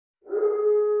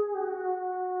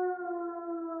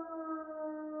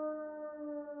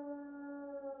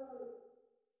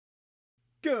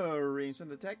Greetings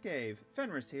from the Tech Cave,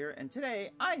 Fenris here, and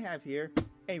today I have here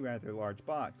a rather large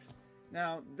box.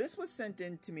 Now, this was sent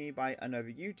in to me by another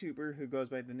YouTuber who goes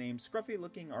by the name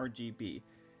ScruffyLookingRGB.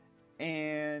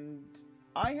 And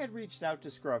I had reached out to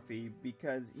Scruffy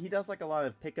because he does like a lot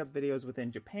of pickup videos within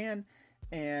Japan,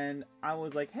 and I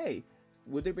was like, hey,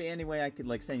 would there be any way I could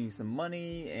like send you some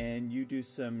money and you do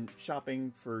some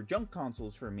shopping for junk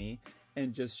consoles for me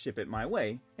and just ship it my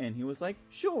way? And he was like,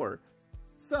 sure.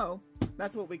 So,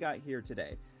 that's what we got here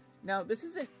today. Now, this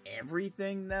isn't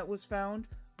everything that was found,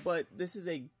 but this is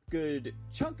a good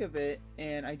chunk of it,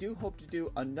 and I do hope to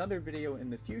do another video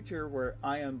in the future where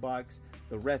I unbox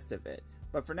the rest of it.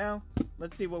 But for now,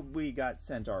 let's see what we got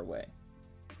sent our way.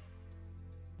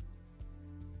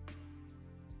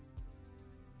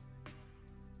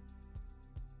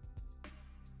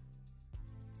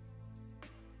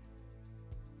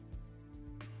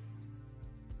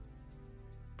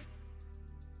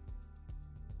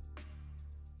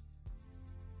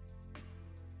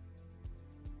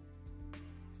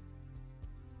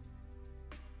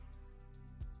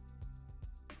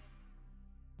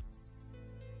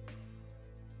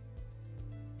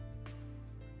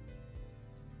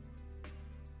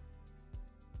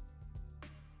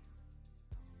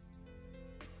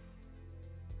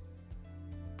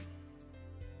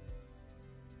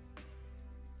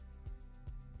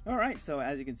 Alright, so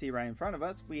as you can see right in front of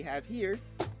us, we have here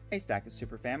a stack of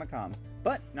Super Famicoms.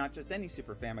 But not just any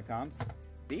Super Famicoms.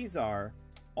 These are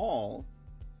all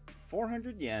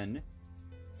 400 yen,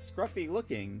 scruffy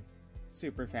looking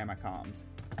Super Famicoms.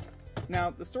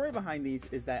 Now, the story behind these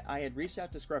is that I had reached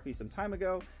out to Scruffy some time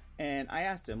ago, and I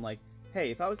asked him like, hey,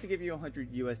 if I was to give you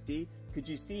 100 USD, could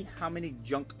you see how many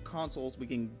junk consoles we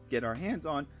can get our hands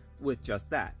on with just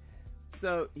that?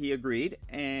 So he agreed,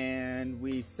 and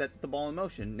we set the ball in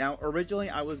motion. Now, originally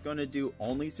I was going to do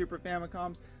only Super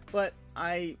Famicoms, but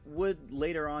I would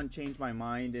later on change my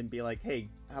mind and be like, hey,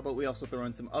 how about we also throw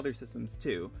in some other systems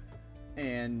too?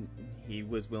 And he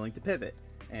was willing to pivot,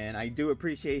 and I do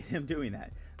appreciate him doing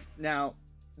that. Now,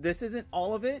 this isn't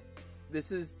all of it. This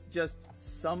is just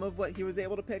some of what he was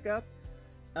able to pick up,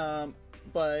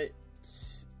 but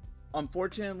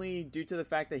unfortunately, due to the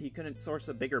fact that he couldn't source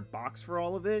a bigger box for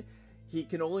all of it, he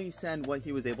can only send what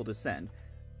he was able to send.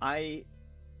 I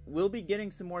will be getting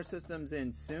some more systems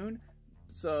in soon,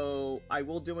 so I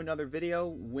will do another video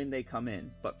when they come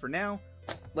in. But for now,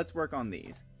 let's work on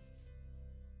these.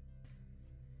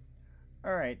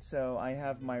 Alright, so I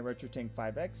have my RetroTink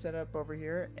 5X set up over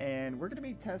here, and we're going to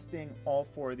be testing all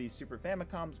four of these Super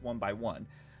Famicoms one by one.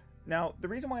 Now, the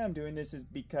reason why I'm doing this is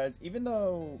because even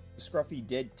though Scruffy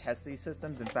did test these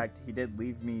systems, in fact, he did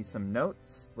leave me some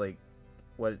notes, like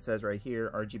what it says right here,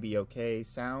 RGB okay,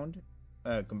 sound,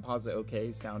 composite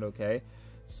okay, sound okay.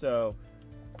 So,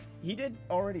 he did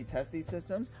already test these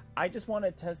systems. I just want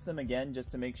to test them again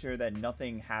just to make sure that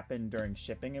nothing happened during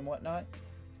shipping and whatnot.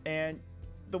 And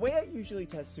the way I usually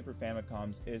test Super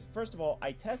Famicoms is, first of all,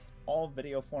 I test all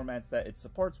video formats that it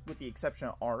supports with the exception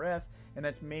of RF, and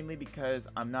that's mainly because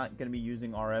I'm not going to be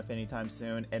using RF anytime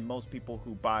soon, and most people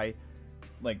who buy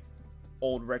like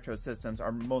old retro systems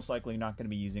are most likely not going to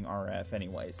be using RF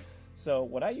anyways. So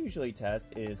what I usually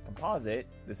test is composite.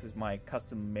 This is my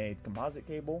custom made composite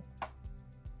cable.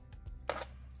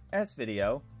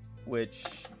 S-Video,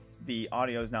 which the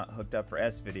audio is not hooked up for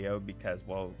S-Video because,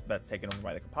 well, that's taken over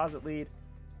by the composite lead.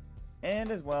 And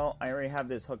as well, I already have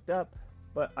this hooked up,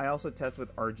 but I also test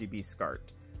with RGB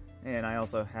SCART. And I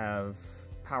also have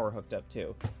power hooked up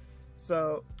too.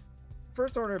 So,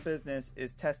 first order of business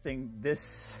is testing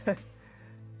this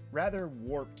rather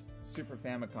warped Super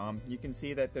Famicom. You can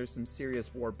see that there's some serious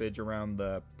warpage around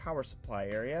the power supply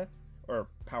area, or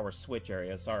power switch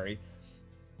area, sorry.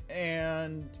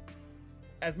 And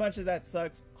as much as that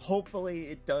sucks, hopefully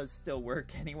it does still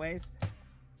work anyways.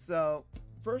 So,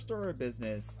 first order of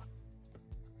business,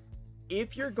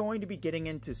 if you're going to be getting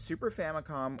into Super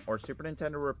Famicom or Super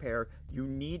Nintendo repair, you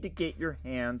need to get your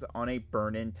hands on a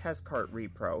burn-in test cart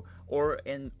repro, or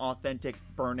an authentic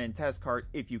burn-in test cart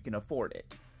if you can afford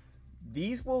it.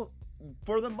 These will,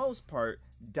 for the most part,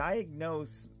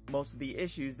 diagnose most of the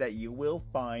issues that you will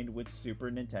find with Super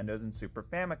Nintendos and Super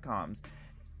Famicoms.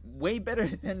 Way better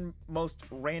than most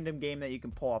random game that you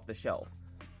can pull off the shelf.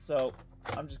 So,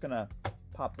 I'm just gonna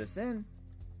pop this in,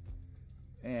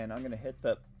 and I'm gonna hit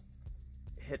the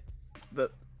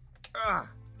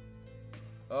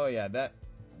oh yeah, that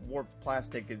warped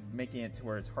plastic is making it to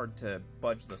where it's hard to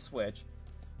budge the switch.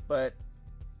 But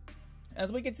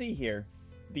as we can see here,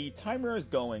 the timer is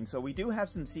going, so we do have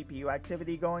some CPU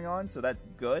activity going on, so that's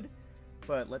good.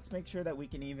 But let's make sure that we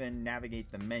can even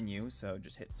navigate the menu. So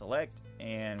just hit select,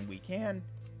 and we can.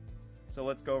 So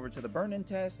let's go over to the burn-in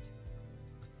test.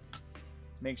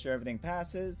 Make sure everything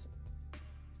passes.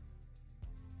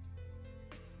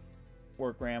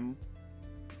 Work RAM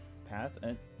pass,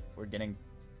 and we're getting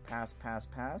pass.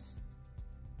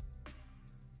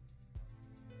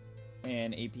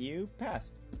 And APU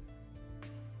passed.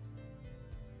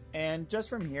 And just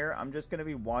from here, I'm just going to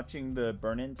be watching the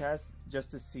burn-in test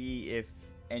just to see if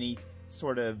any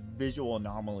sort of visual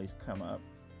anomalies come up.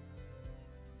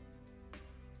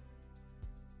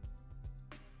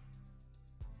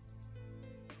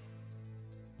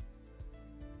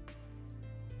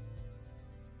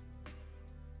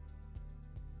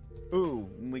 Ooh,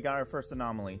 we got our first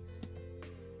anomaly.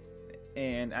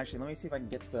 And actually, let me see if I can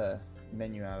get the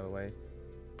menu out of the way.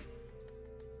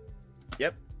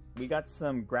 Yep, we got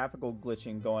some graphical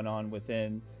glitching going on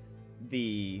within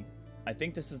the, I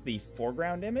think this is the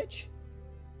foreground image.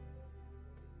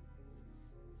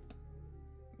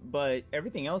 But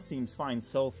everything else seems fine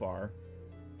so far.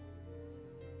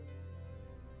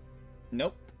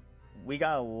 Nope. We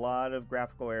got a lot of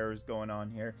graphical errors going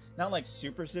on here. Not like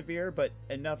super severe, but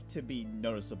enough to be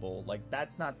noticeable. Like,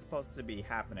 that's not supposed to be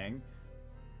happening.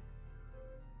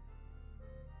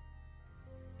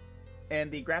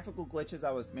 And the graphical glitches I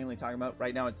was mainly talking about,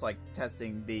 right now it's like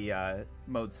testing the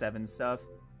Mode 7 stuff.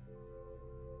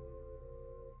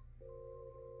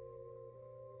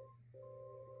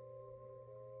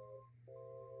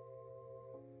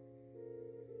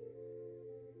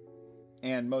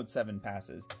 And Mode 7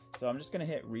 passes. So I'm just going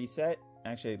to hit reset.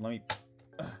 Actually, let me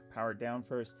power it down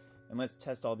first. And let's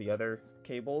test all the other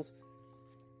cables.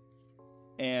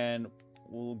 And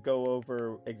we'll go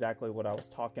over exactly what I was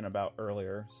talking about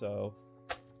earlier. So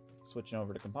switching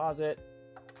over to composite.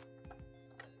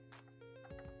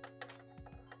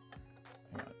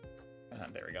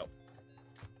 There we go.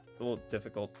 It's a little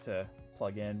difficult to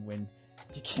plug in when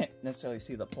you can't necessarily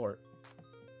see the port.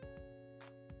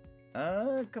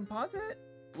 Composite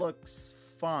looks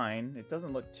fine. It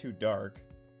doesn't look too dark.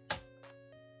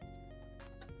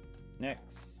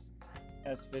 Next,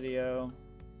 S-Video.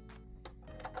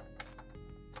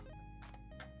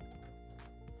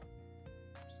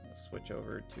 Just gonna switch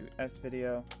over to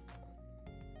S-Video.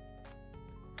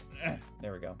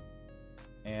 There we go.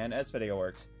 And S-Video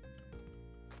works.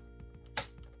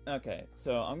 Okay,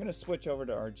 so I'm gonna switch over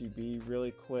to RGB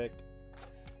really quick.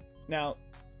 Now,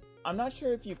 I'm not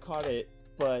sure if you caught it,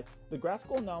 but the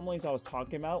graphical anomalies I was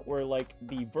talking about were like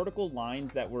the vertical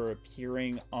lines that were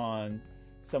appearing on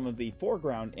some of the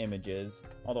foreground images,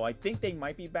 although I think they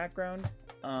might be background.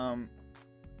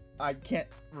 I can't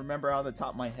remember out of the top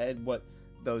of my head what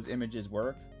those images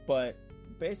were, but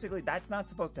basically that's not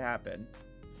supposed to happen.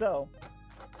 So,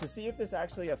 to see if this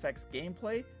actually affects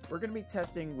gameplay, we're going to be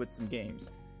testing with some games.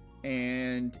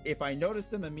 And if I notice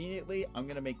them immediately, I'm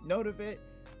going to make note of it,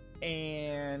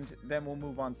 and then we'll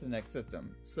move on to the next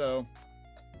system. So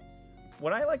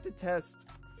what I like to test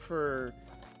for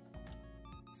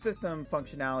system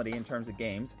functionality in terms of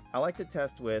games, I like to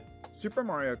test with Super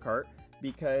Mario Kart,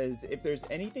 because if there's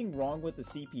anything wrong with the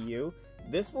CPU,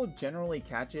 this will generally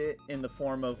catch it in the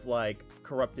form of like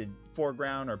corrupted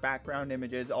foreground or background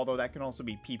images, although that can also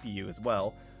be PPU as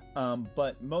well.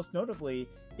 But most notably,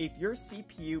 if your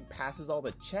CPU passes all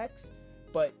the checks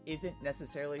but isn't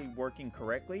necessarily working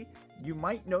correctly, you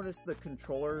might notice the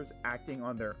controllers acting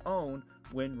on their own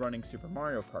when running Super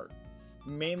Mario Kart.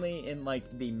 Mainly in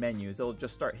like the menus, it'll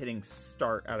just start hitting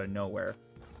start out of nowhere.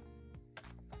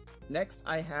 Next,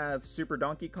 I have Super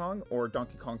Donkey Kong or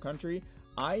Donkey Kong Country.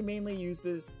 I mainly use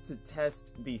this to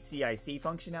test the CIC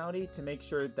functionality to make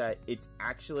sure that it's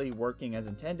actually working as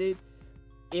intended.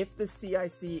 If the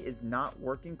CIC is not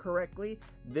working correctly,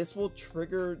 this will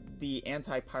trigger the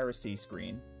anti-piracy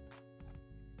screen.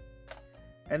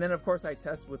 And then of course I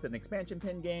test with an expansion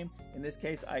pin game. In this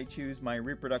case I choose my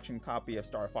reproduction copy of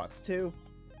Star Fox 2,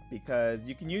 because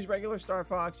you can use regular Star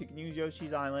Fox, you can use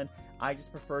Yoshi's Island. I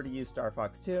just prefer to use Star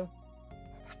Fox 2.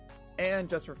 And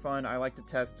just for fun, I like to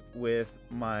test with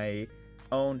my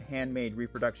own handmade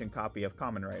reproduction copy of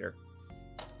Kamen Rider.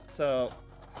 So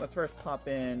let's first pop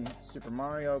in Super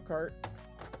Mario Kart.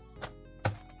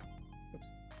 Oops.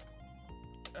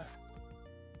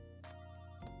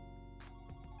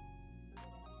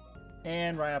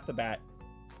 And right off the bat,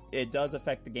 it does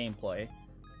affect the gameplay.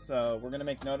 So we're going to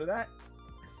make note of that.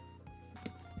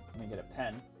 Let me get a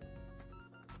pen.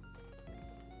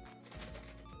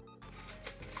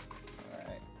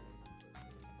 Alright.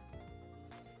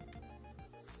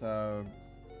 So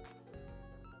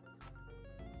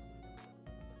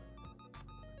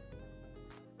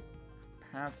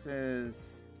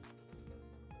passes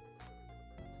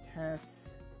tests.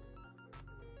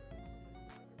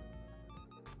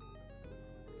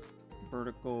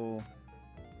 vertical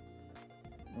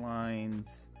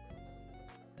lines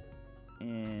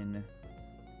in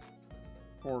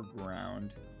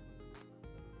foreground.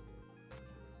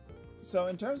 So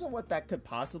in terms of what that could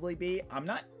possibly be, I'm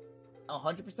not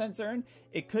 100% certain.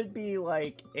 It could be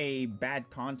like a bad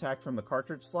contact from the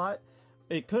cartridge slot.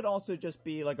 It could also just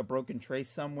be like a broken trace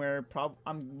somewhere.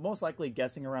 I'm most likely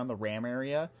guessing around the RAM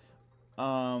area.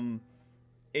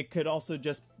 It could also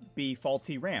just be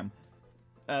faulty RAM.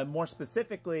 More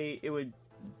specifically, it would,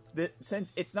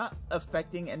 since it's not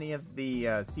affecting any of the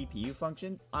CPU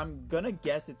functions, I'm gonna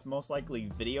guess it's most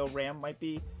likely video RAM might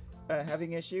be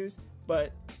having issues,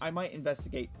 but I might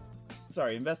investigate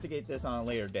this on a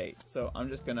later date. So I'm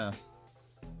just gonna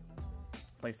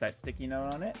place that sticky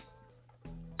note on it.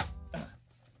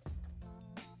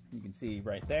 You can see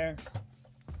right there.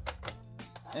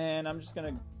 And I'm just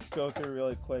gonna go through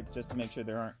really quick just to make sure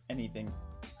there aren't anything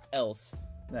else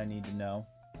that I need to know.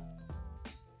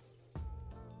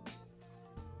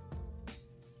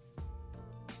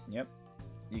 Yep,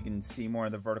 you can see more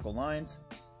of the vertical lines.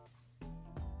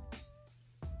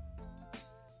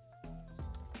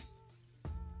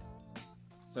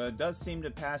 So it does seem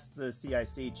to pass the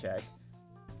CIC check.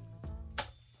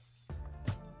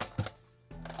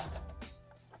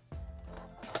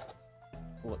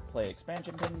 Will it play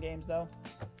expansion pin games though?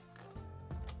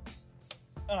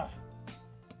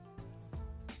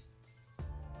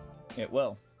 It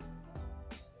will.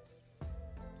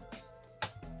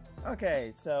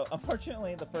 Okay, so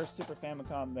unfortunately the first Super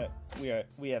Famicom that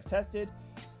we have tested,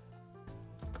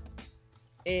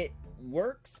 it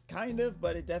works kind of,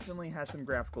 but it definitely has some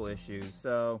graphical issues.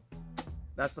 So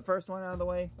that's the first one out of the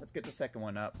way. Let's get the second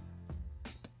one up.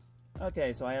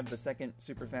 Okay, so I have the second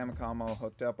Super Famicom all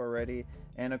hooked up already,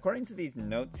 and according to these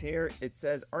notes here, it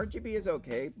says RGB is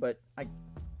okay, but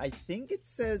I think it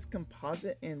says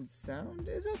composite and sound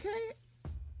is okay?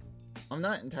 I'm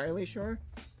not entirely sure,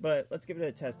 but let's give it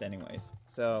a test anyways.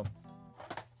 So,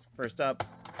 first up,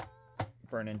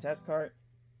 burn-in test cart,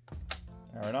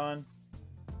 power it on.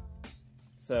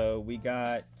 So we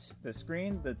got the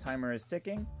screen, the timer is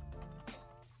ticking.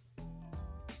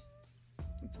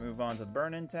 Let's move on to the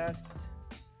burn-in test.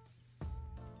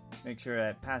 Make sure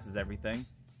it passes everything.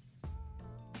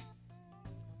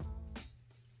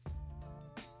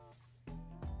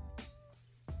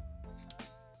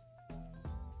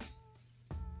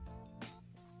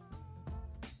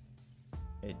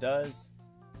 It does.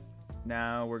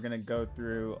 Now we're gonna go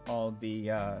through all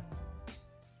the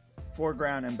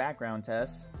foreground and background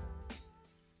tests.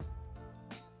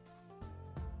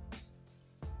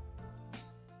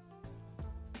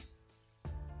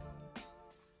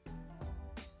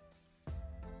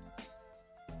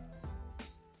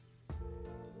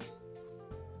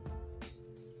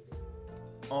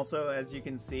 Also, as you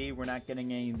can see, we're not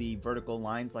getting any of the vertical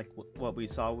lines like what we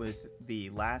saw with the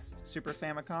last Super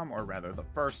Famicom, or rather the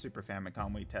first Super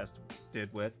Famicom we tested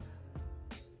with.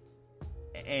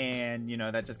 And, you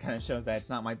know, that just kind of shows that it's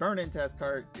not my burn-in test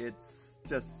cart, it's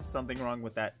just something wrong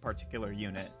with that particular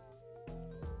unit.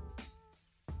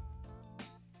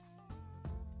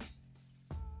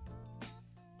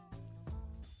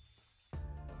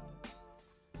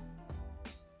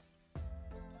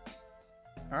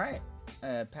 Alright,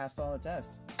 passed all the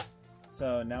tests.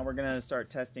 So now we're gonna start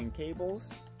testing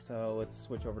cables. So let's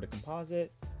switch over to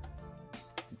composite,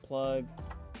 plug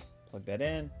that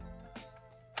in.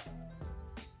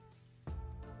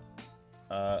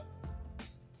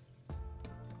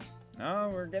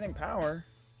 No, we're getting power,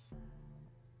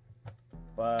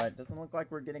 but it doesn't look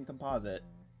like we're getting composite.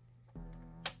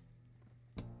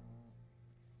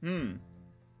 Okay,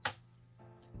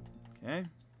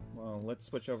 well, let's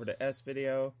switch over to S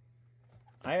video.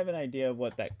 I have an idea of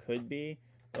what that could be,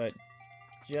 but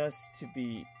just to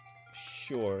be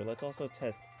sure, let's also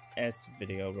test S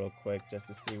video real quick just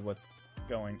to see what's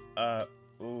going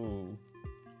ooh.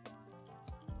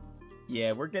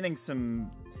 Yeah, we're getting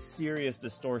some serious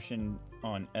distortion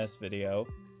on S video.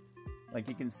 Like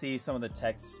you can see, some of the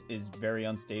text is very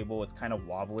unstable. It's kind of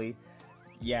wobbly.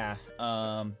 Yeah,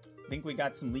 I think we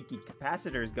got some leaky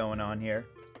capacitors going on here.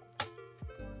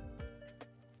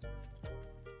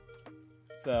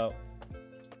 So,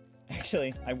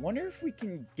 actually, I wonder if we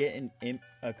can get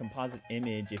a composite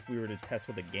image if we were to test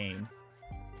with a game.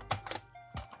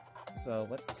 So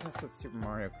let's test with Super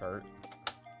Mario Kart.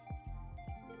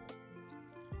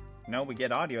 No, we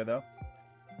get audio though.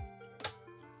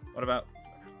 What about...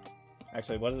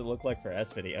 Actually, what does it look like for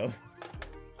S video?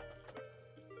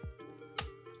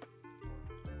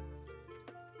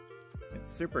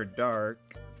 It's super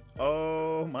dark.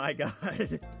 Oh my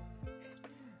god.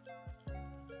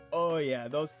 Oh Oh yeah,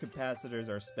 those capacitors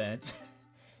are spent.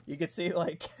 You can see,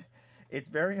 like, it's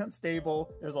very unstable.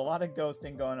 There's a lot of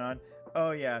ghosting going on.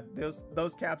 Oh yeah,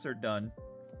 those caps are done.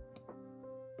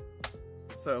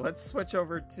 So let's switch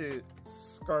over to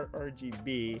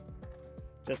ScruffyLookingRGB,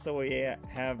 just so we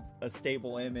have a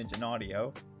stable image and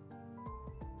audio.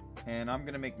 And I'm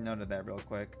gonna make note of that real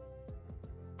quick.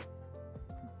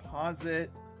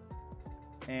 Composite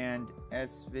and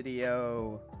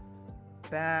S-Video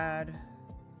bad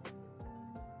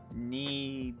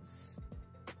needs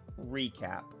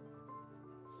recap.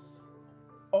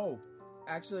 Oh,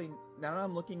 actually, now that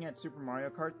I'm looking at Super Mario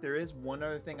Kart, there is one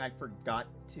other thing I forgot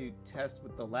to test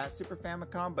with the last Super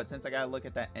Famicom, but since I gotta look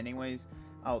at that anyways,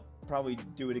 I'll probably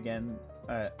do it again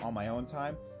on my own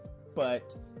time.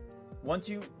 But once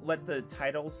you let the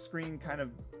title screen kind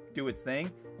of do its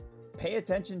thing, pay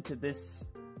attention to this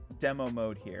demo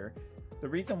mode here. The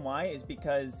reason why is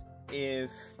because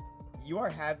if you are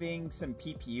having some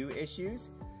PPU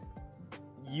issues,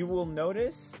 you will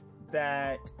notice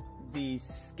that the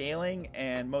scaling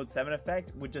and mode 7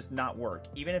 effect would just not work.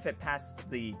 Even if it passed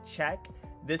the check,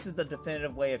 this is the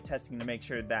definitive way of testing to make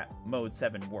sure that mode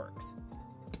 7 works.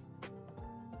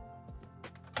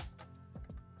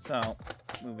 So,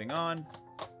 moving on,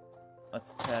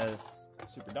 let's test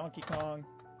Super Donkey Kong.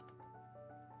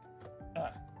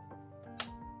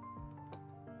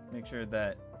 Make sure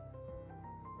that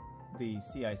the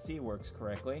CIC works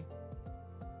correctly.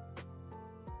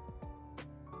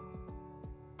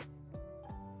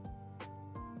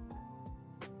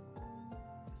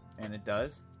 And it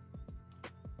does.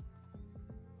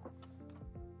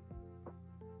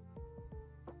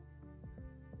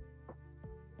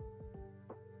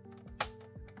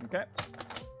 Okay.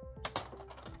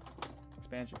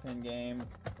 Expansion pin game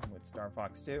with Star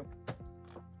Fox 2.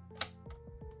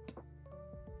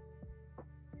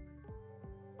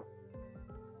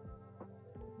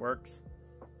 Works.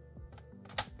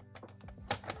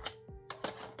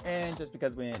 And just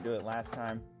because we didn't do it last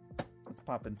time, let's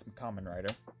pop in some Kamen Rider.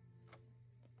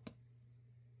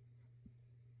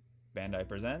 Bandai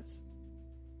presents.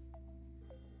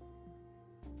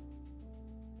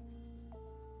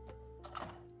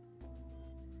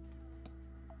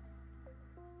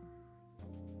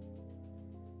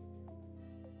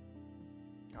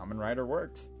 Kamen Rider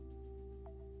works.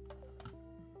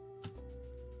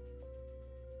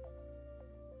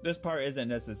 This part isn't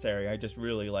necessary, I just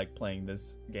really like playing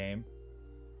this game.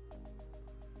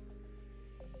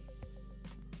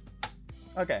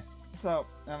 Okay, so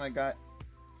now I got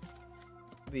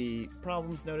the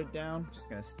problems noted down. Just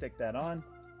gonna stick that on.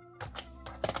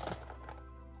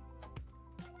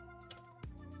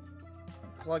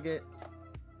 Plug it.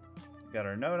 Got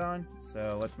our note on,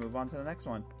 so let's move on to the next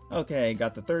one. Okay,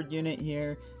 got the third unit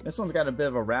here. This one's got a bit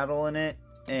of a rattle in it,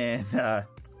 and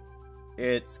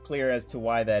it's clear as to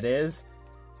why that is.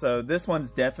 So this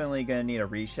one's definitely gonna need a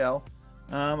reshell.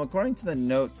 According to the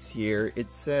notes here,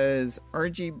 it says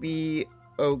RGB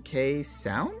okay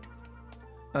sound?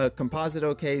 Composite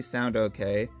okay, sound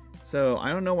okay. So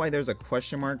I don't know why there's a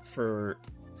question mark for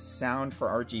sound for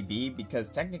RGB, because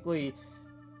technically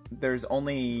there's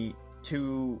only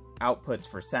two outputs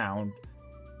for sound,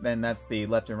 then that's the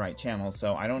left and right channel.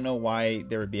 So I don't know why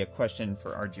there would be a question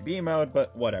for RGB mode,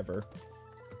 but whatever.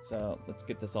 So let's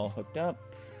get this all hooked up.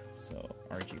 So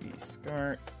RGB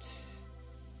SCART,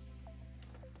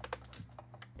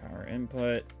 power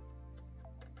input,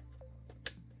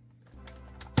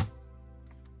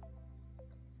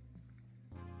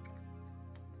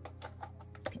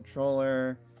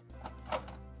 controller,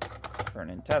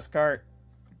 burn-in test cart.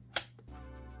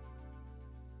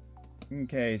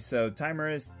 Okay, so timer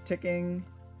is ticking.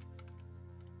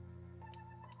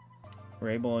 We're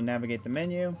able to navigate the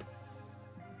menu.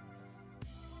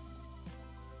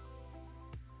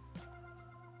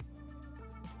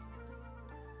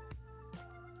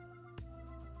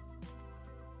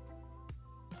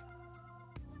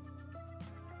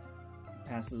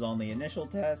 Passes on the initial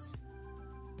test.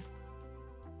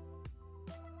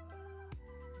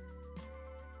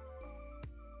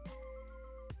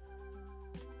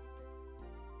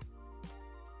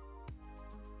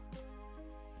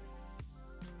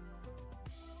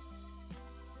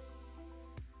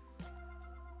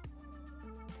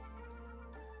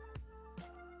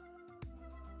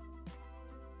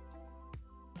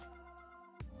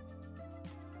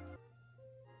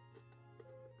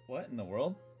 What in the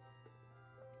world?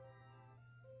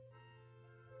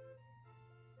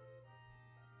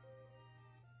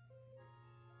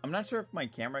 I'm not sure if my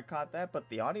camera caught that, but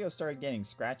the audio started getting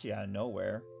scratchy out of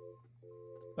nowhere.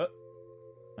 Oh,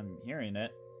 I'm hearing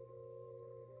it.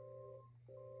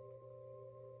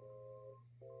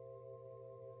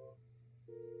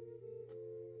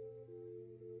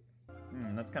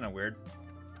 That's kind of weird.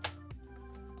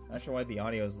 Not sure why the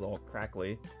audio is a little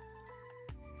crackly.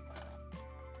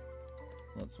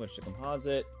 Let's switch to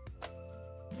composite.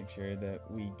 Make sure that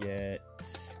we get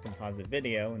composite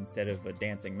video instead of a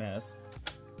dancing mess.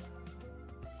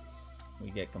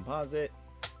 We get composite.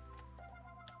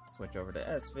 Switch over to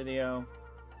S video.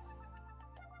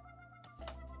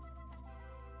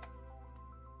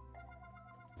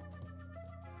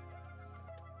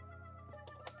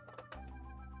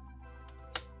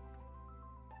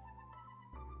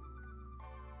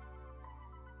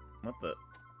 What the?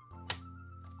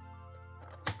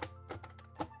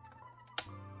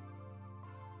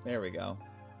 There we go.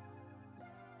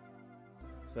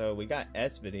 So we got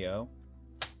S video.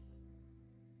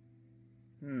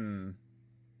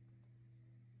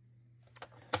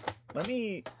 Let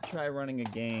me try running a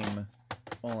game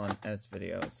all on S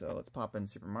video. So let's pop in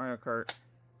Super Mario Kart.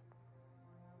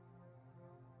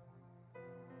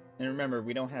 And remember,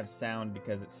 we don't have sound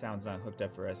because it sound's not hooked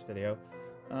up for S video.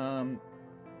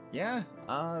 Yeah,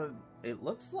 it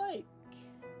looks like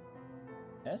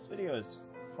S video is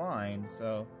fine,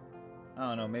 so I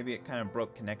don't know, maybe it kind of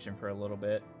broke connection for a little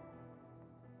bit.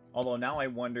 Although now I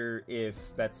wonder if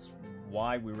that's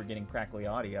why we were getting crackly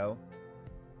audio.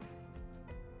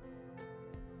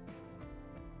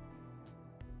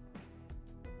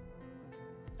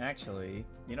 Actually,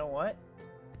 you know what?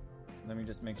 Let me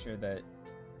just make sure that,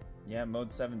 yeah, mode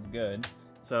 7's good.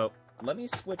 So let me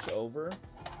switch over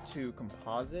to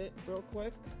composite real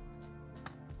quick.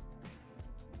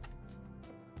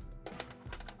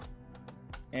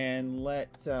 And let,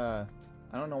 I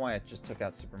don't know why I just took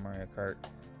out Super Mario Kart.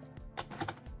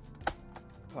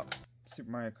 Pop Super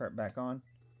Mario Kart back on.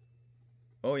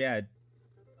 Oh yeah.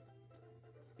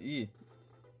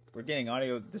 We're getting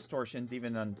audio distortions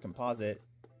even on composite.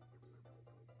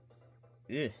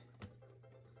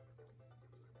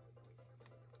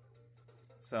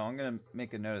 So I'm gonna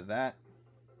make a note of that.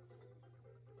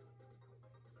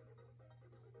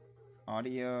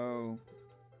 Audio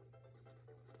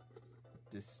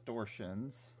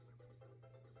distortions.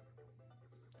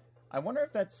 I wonder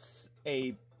if that's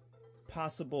a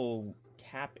possible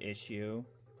cap issue.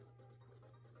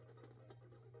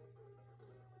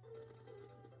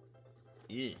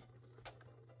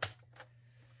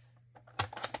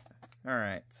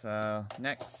 Alright, so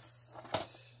next,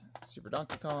 Super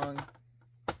Donkey Kong.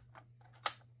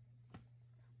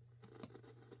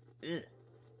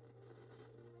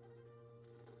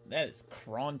 That is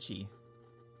crunchy.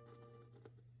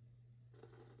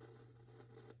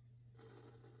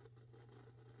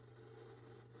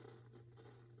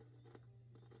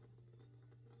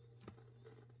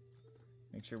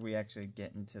 Make sure we actually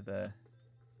get into the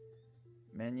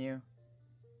menu.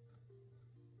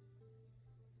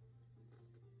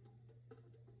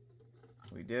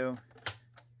 We do.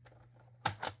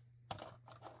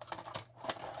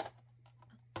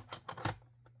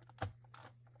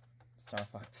 Star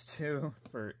Fox 2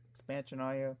 for expansion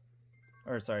audio.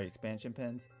 Or sorry, expansion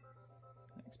pins.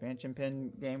 Expansion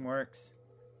pin game works.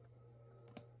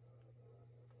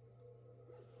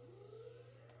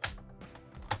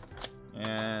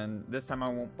 And this time I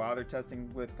won't bother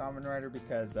testing with Kamen Rider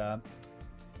because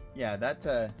yeah,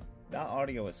 that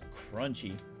audio is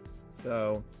crunchy.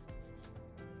 So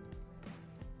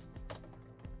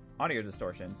audio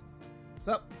distortions.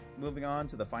 So moving on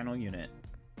to the final unit.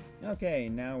 Okay,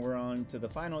 now we're on to the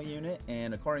final unit,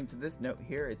 and according to this note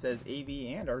here, it says AV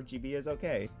and RGB is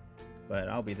okay, but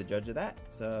I'll be the judge of that.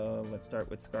 So let's start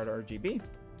with SCART RGB.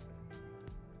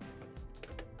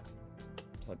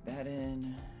 Plug that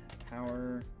in.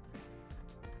 Power.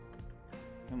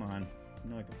 Come on. I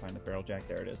know I can find the barrel jack.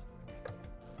 There it is.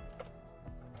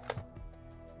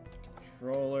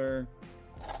 Controller.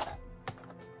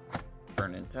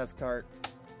 Burn-in test cart.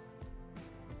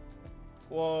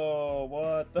 Whoa,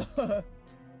 what the?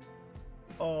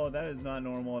 Oh, that is not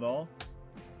normal at all.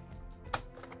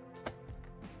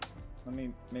 Let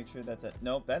me make sure that's it.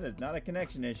 Nope, that is not a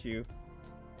connection issue.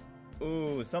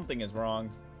 Ooh, something is wrong.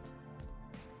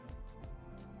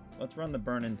 Let's run the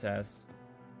burn-in test.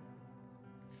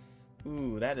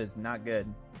 Ooh, that is not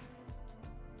good.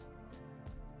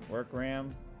 Work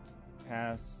RAM.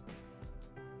 Pass.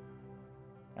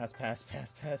 Pass, pass,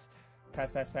 pass, pass.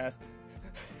 Pass, pass, pass.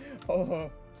 Oh,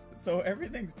 so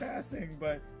everything's passing,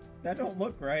 but that don't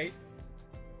look right.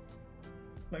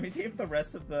 Let me see if the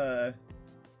rest of the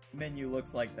menu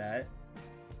looks like that.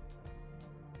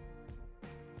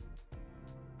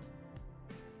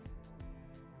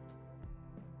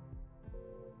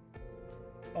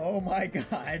 Oh my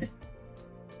god.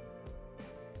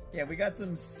 Yeah, we got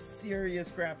some serious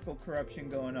graphical corruption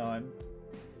going on.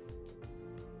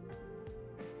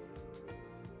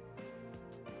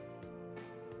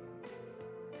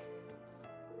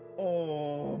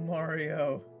 Oh,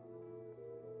 Mario.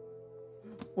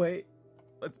 Wait,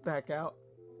 let's back out.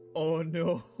 Oh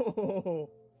no.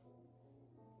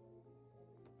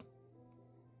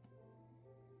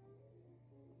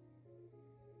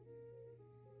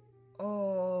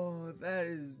 Oh, that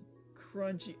is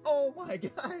crunchy. Oh my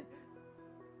god.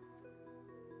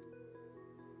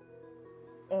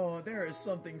 Oh, there is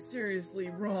something seriously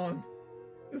wrong.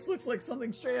 This looks like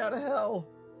something straight out of hell.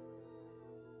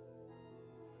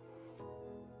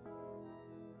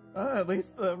 At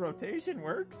least the rotation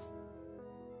works.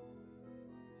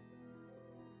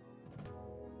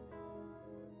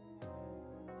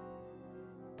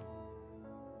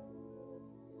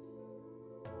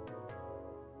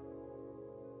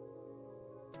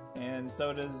 And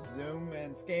so does zoom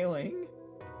and scaling.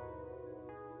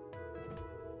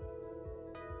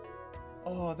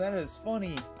 Oh, that is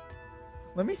funny.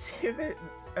 Let me see if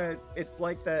it's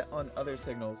like that on other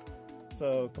signals.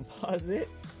 So composite.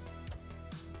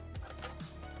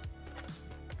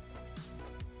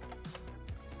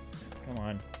 Come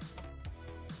on.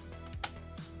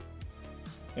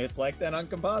 It's like that on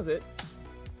composite.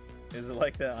 Is it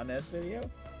like that on S video?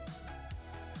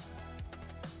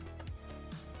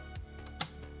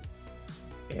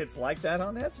 It's like that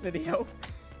on S video.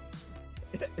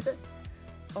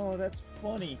 Oh, that's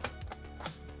funny.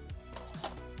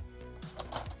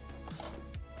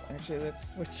 Actually,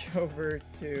 let's switch over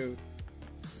to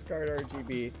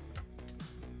ScruffyLookingRGB.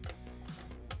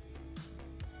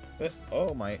 But,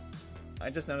 oh my, I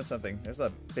just noticed something. There's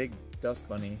a big dust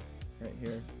bunny right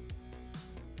here.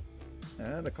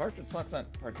 The cartridge slott's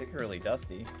not particularly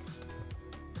dusty.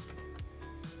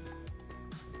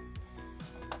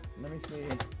 Let me see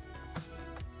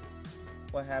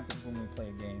what happens when we play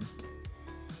a game.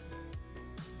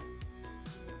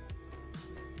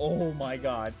 Oh my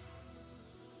god.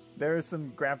 There is some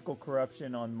graphical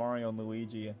corruption on Mario and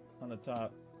Luigi on the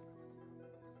top.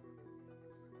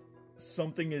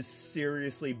 Something is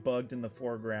seriously bugged in the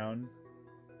foreground.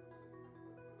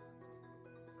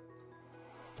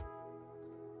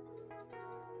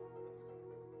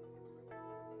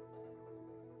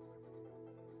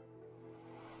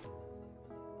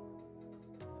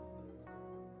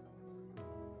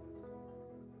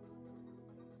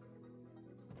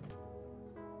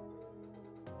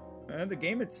 The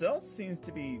game itself seems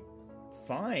to be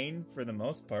fine for the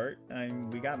most part. I mean,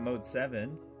 we got mode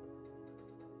 7.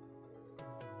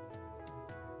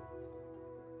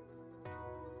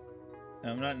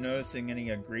 I'm not noticing any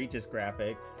egregious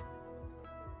graphics.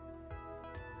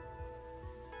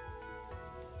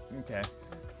 Okay,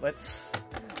 let's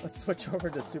switch over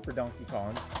to Super Donkey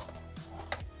Kong.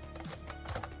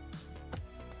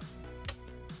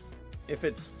 If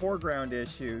it's foreground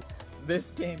issues,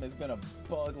 this game is gonna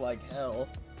bug like hell.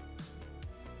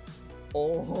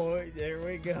 Oh, there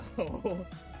we go.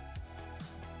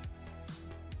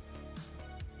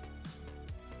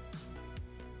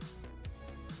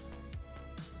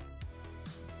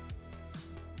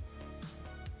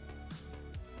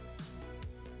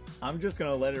 I'm just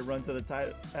gonna let it run to the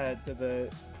title, to the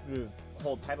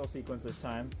whole title sequence this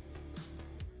time.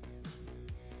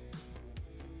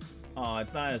 Oh,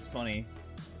 it's not as funny.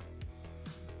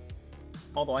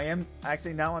 Although I am,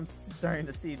 actually now I'm starting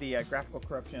to see the graphical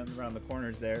corruption around the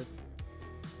corners there.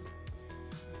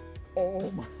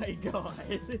 Oh my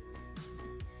god.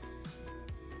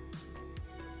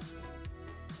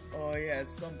 Oh yeah,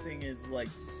 something is like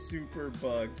super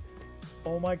bugged.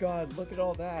 Oh my god, look at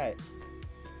all that.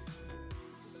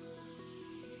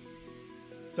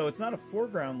 So it's not a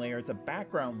foreground layer, it's a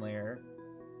background layer.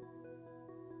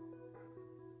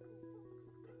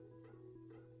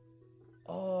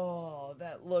 Oh,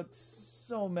 that looks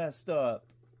so messed up.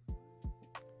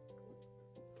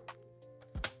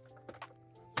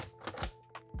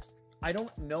 I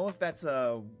don't know if that's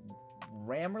a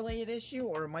RAM related issue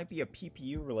or it might be a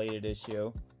PPU related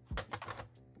issue.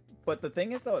 But the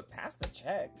thing is though, it passed the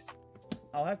checks.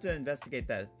 I'll have to investigate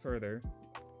that further.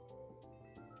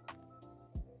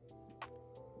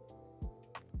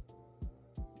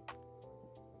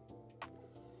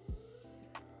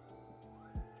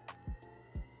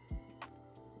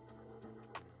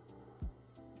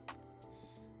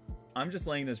 I'm just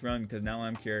letting this run because now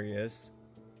I'm curious.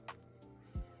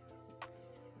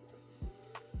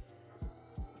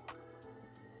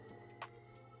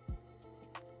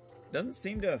 Doesn't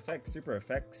seem to affect Super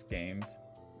Effects games.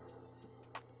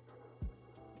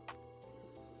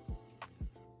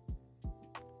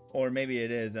 Or maybe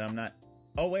it is and I'm not...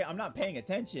 Oh wait, I'm not paying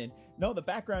attention. No, the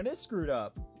background is screwed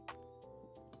up.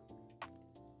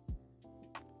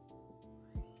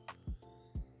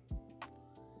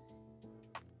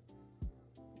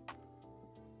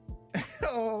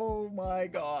 Oh my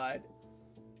god.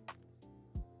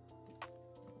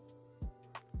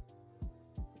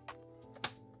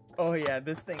 Oh yeah,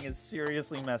 this thing is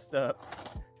seriously messed up.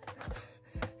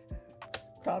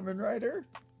 Kamen Rider?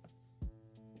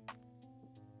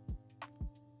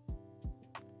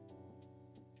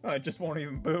 Oh, it just won't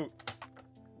even boot.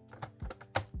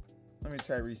 Let me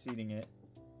try reseating it.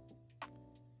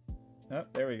 Oh,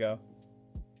 there we go.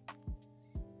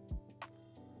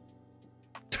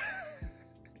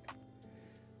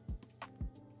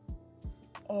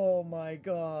 Oh my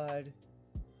god.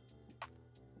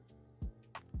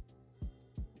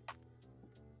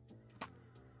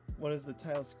 What does the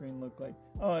title screen look like?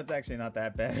 Oh, it's actually not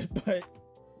that bad, but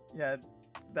yeah,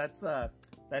 that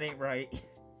ain't right.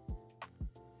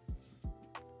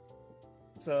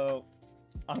 So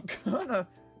I'm gonna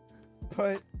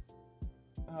put,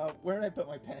 where did I put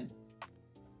my pen?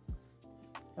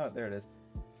 Oh, there it is.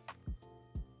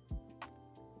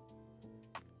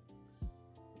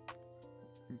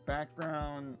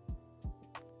 Background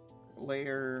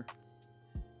layer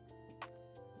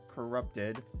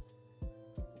corrupted.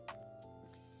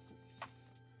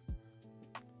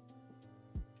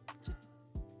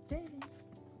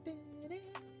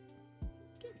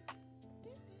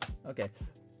 Okay,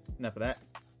 enough of that.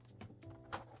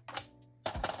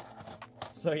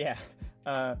 So yeah,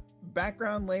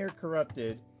 background layer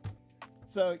corrupted.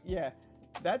 So yeah,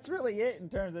 that's really it in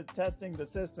terms of testing the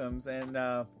systems, and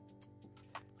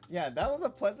yeah, that was a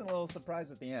pleasant little surprise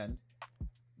at the end.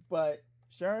 But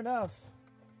sure enough,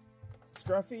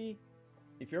 Scruffy,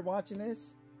 if you're watching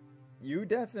this, you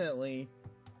definitely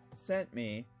sent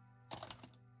me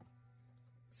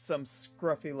some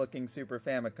scruffy looking Super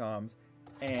Famicoms,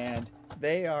 and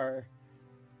they are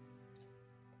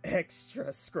extra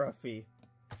scruffy.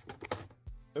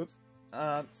 Oops.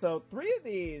 So 3 of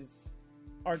these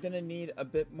are gonna need a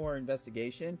bit more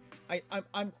investigation. I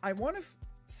want to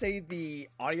say the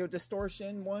audio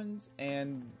distortion ones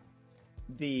and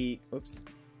the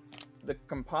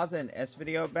composite and S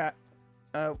video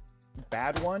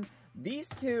bad one. These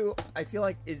 2 I feel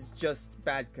like is just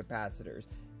bad capacitors.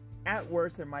 At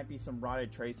worst, there might be some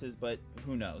rotted traces, but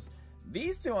who knows.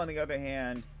 These 2, on the other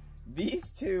hand,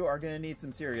 these 2 are going to need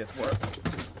some serious work.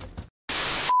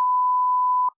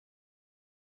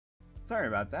 Sorry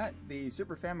about that. The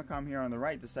Super Famicom here on the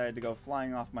right decided to go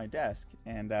flying off my desk,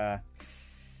 and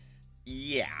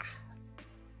yeah.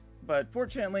 But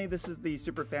fortunately, this is the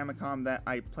Super Famicom that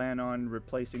I plan on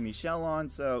replacing the shell on,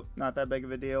 so not that big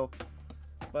of a deal.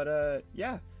 But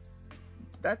yeah.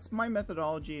 That's my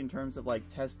methodology in terms of like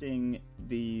testing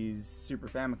these Super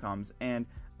Famicoms. And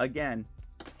again,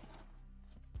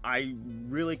 I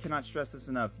really cannot stress this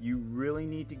enough. You really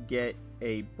need to get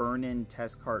a burn-in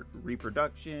test cart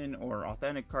reproduction or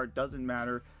authentic cart, doesn't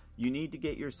matter. You need to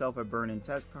get yourself a burn-in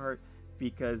test cart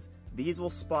because these will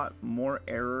spot more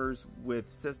errors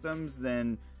with systems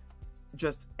than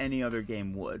just any other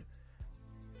game would.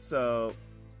 So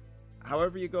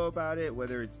however you go about it,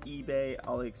 whether it's eBay,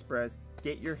 AliExpress,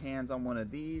 get your hands on one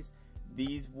of these.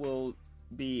 These will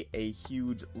be a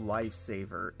huge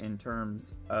lifesaver in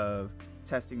terms of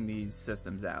testing these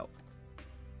systems out.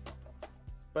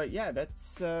 But yeah,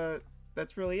 that's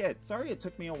really it. Sorry it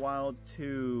took me a while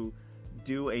to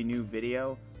do a new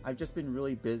video. I've just been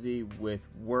really busy with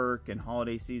work and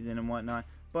holiday season and whatnot,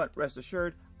 but rest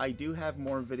assured, I do have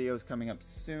more videos coming up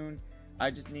soon. I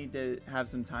just need to have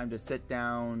some time to sit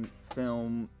down,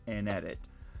 film, and edit.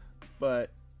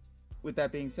 But with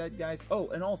that being said, guys, oh,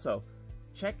 and also,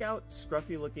 check out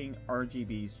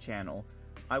ScruffyLookingRGB's channel.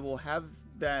 I will have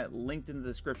that linked in the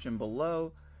description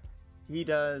below. He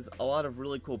does a lot of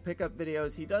really cool pickup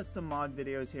videos. He does some mod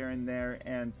videos here and there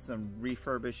and some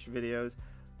refurbished videos.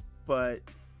 But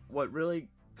what really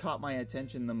caught my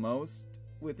attention the most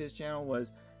with his channel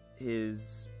was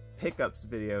his pickups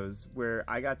videos, where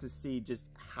I got to see just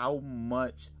how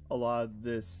much a lot of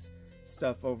this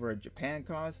stuff over in Japan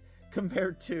costs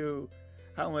compared to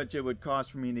how much it would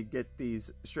cost for me to get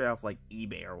these straight off like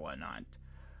eBay or whatnot.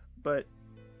 But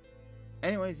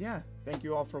anyways, yeah, thank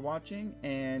you all for watching,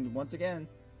 and once again,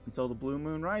 until the blue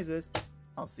moon rises,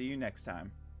 I'll see you next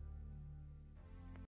time.